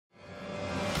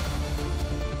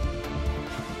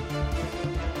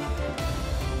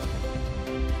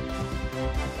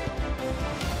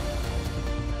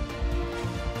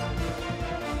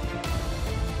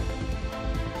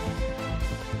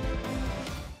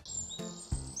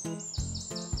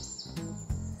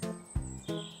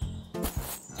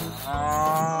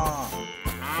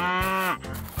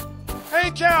Hey,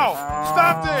 cow!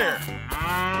 Stop there!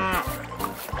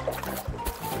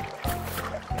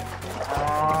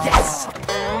 Yes!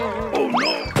 Oh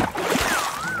no!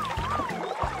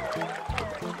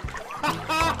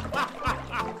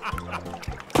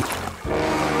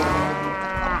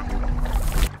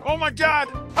 Oh my God!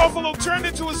 Buffalo turned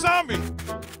into a zombie!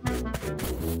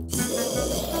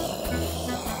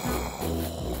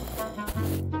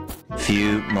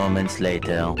 Few moments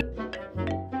later.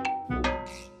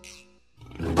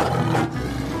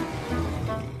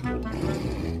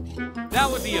 That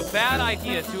would be a bad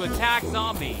idea to attack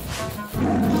zombies.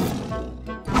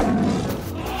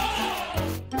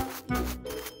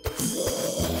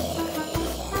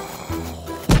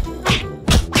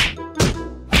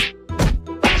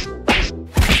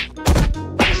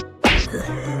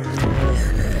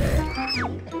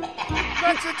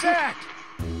 Let's attack!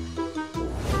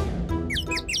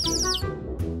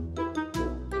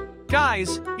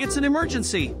 Guys, it's an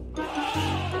emergency.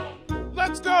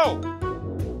 Let's go!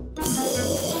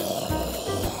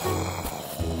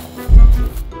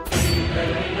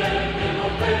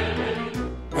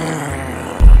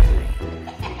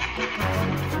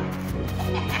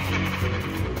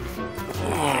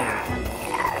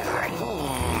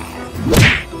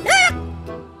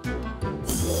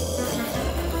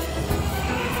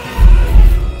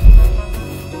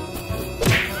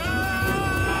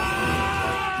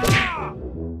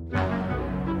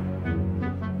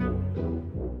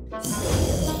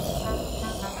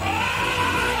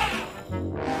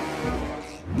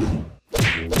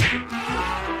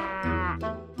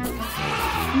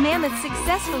 Mammoth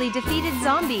successfully defeated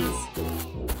zombies.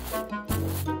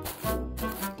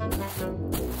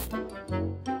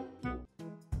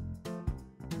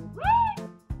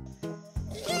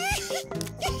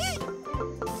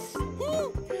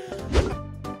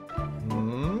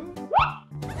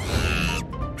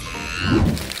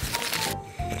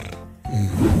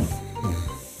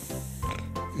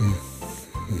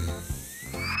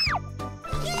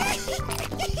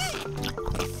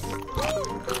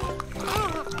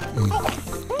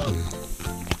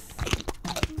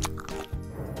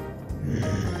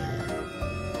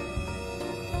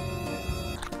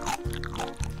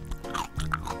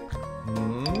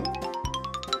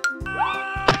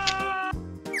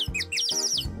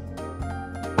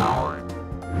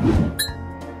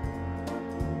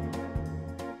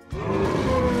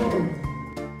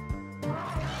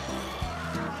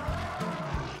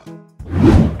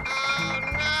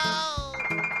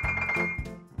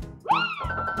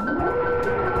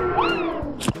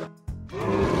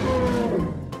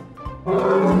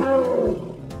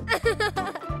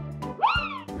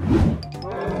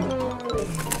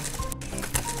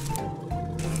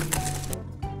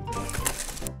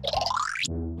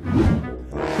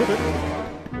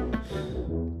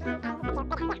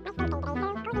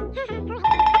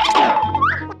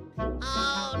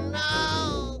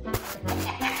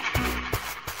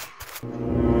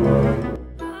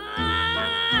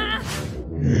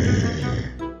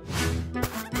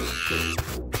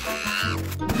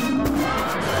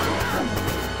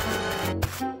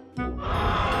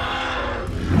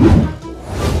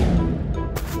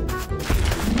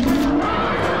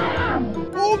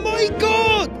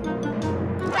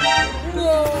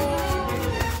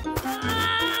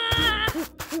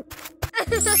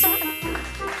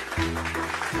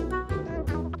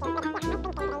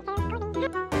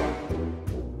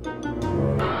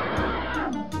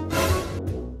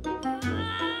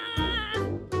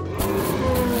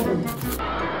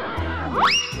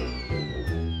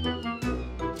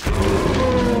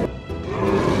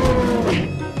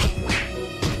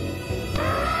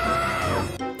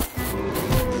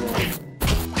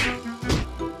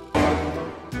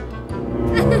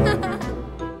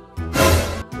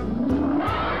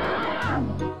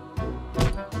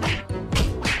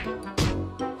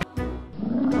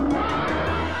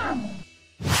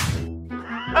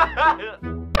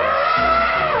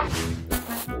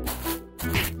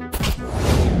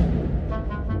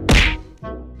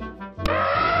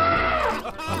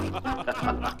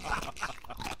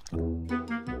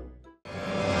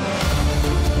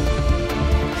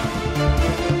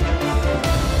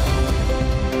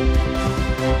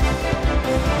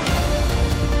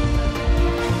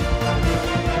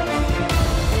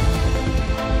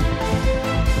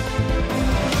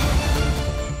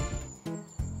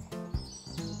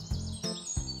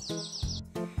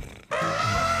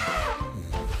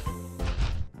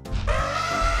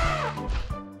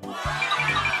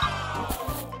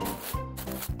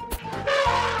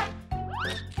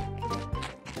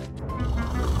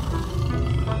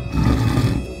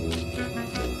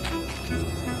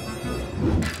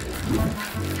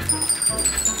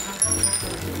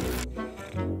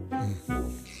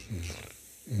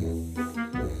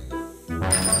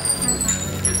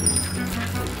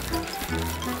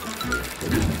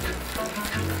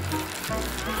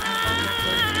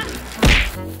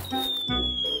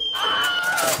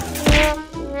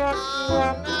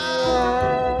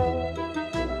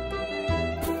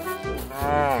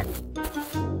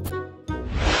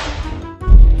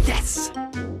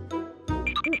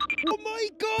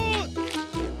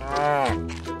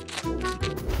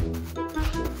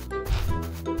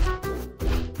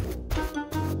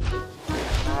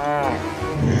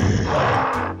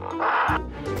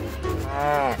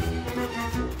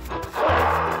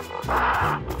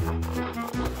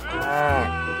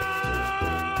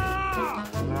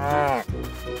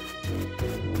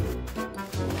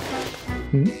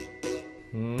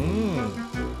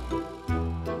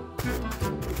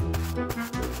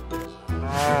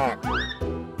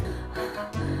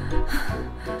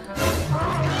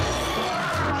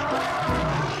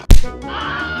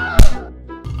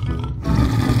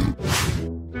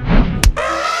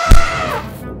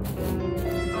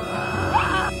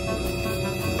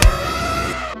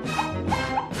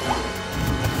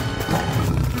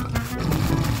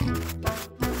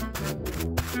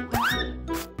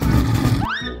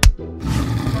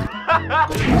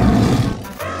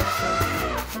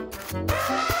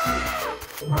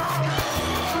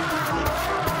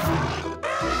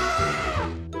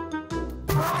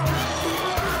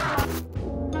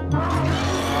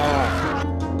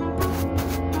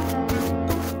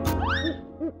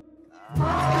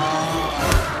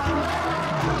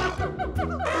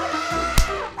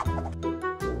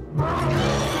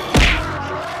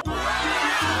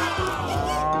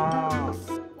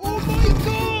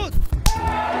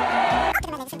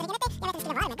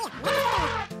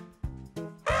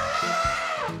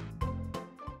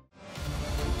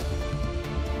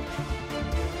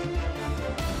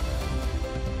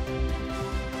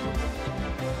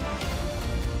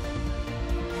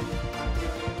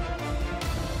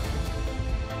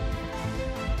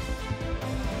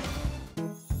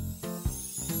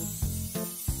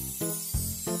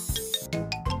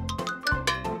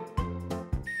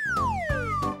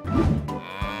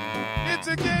 It's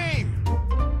a game!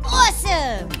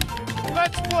 Awesome!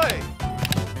 Let's play!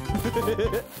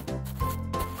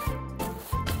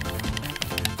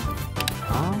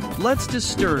 Let's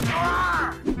disturb.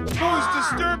 Who's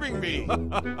disturbing me?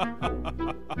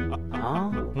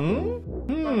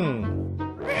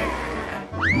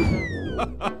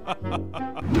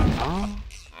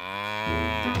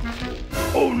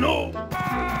 Oh no!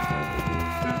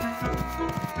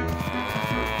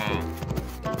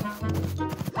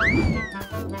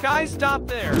 Guys, stop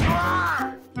there.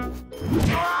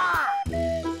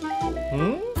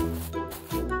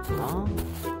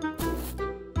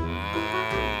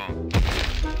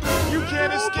 You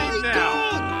can't escape now!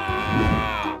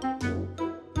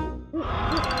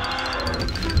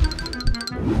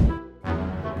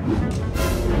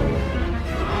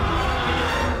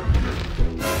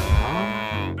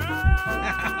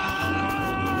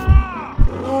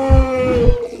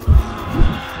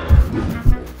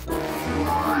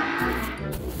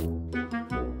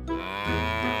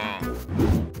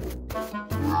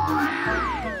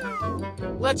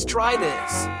 Let's try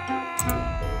this.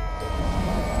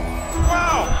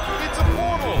 Wow! It's a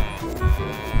portal!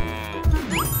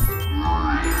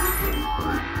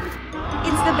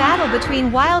 It's the battle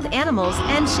between wild animals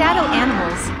and shadow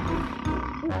animals.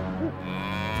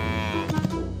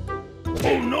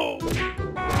 Oh no!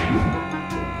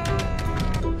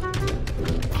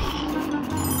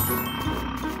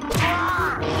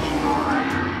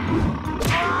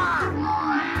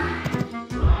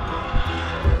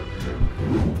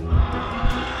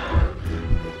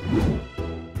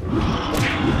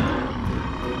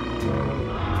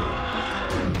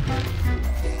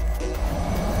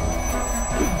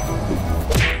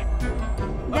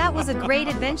 That was a great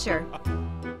adventure.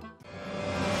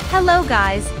 Hello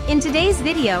guys, in today's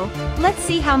video, let's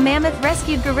see how Mammoth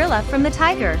rescued Gorilla from the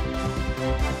tiger.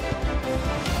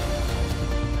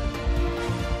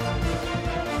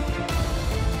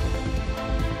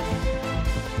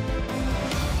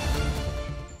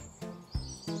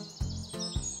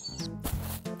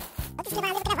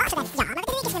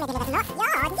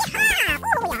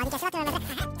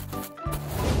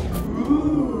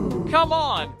 Come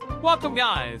on! Welcome,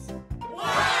 guys!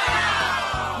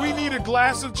 We need a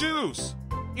glass of juice!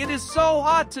 It is so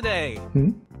hot today.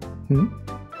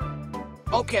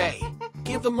 Okay,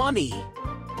 give the money.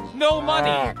 No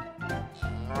money!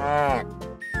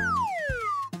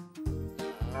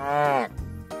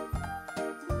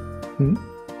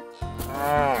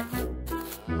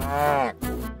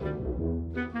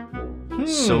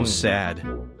 So sad.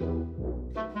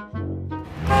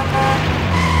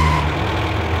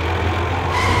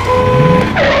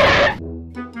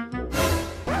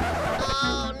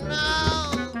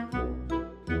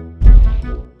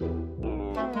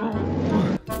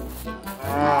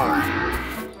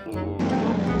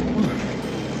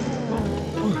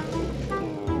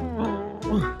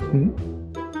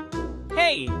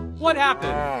 Hey, what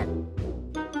happened?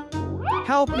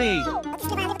 Help me.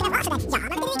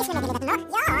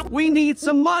 We need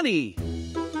some money.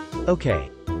 Okay.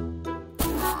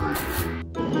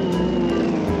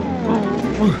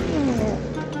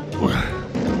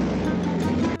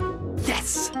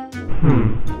 Yes!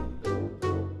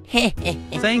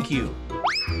 Thank you.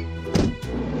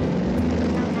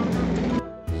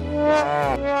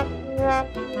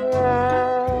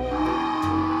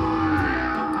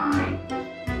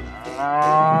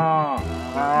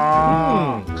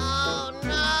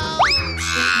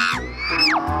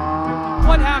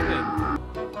 What happened?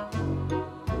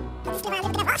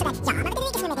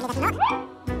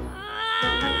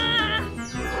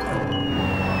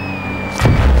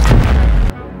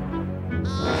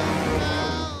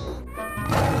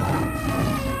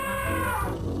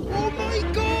 Oh my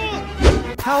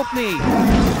god! Help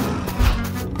me!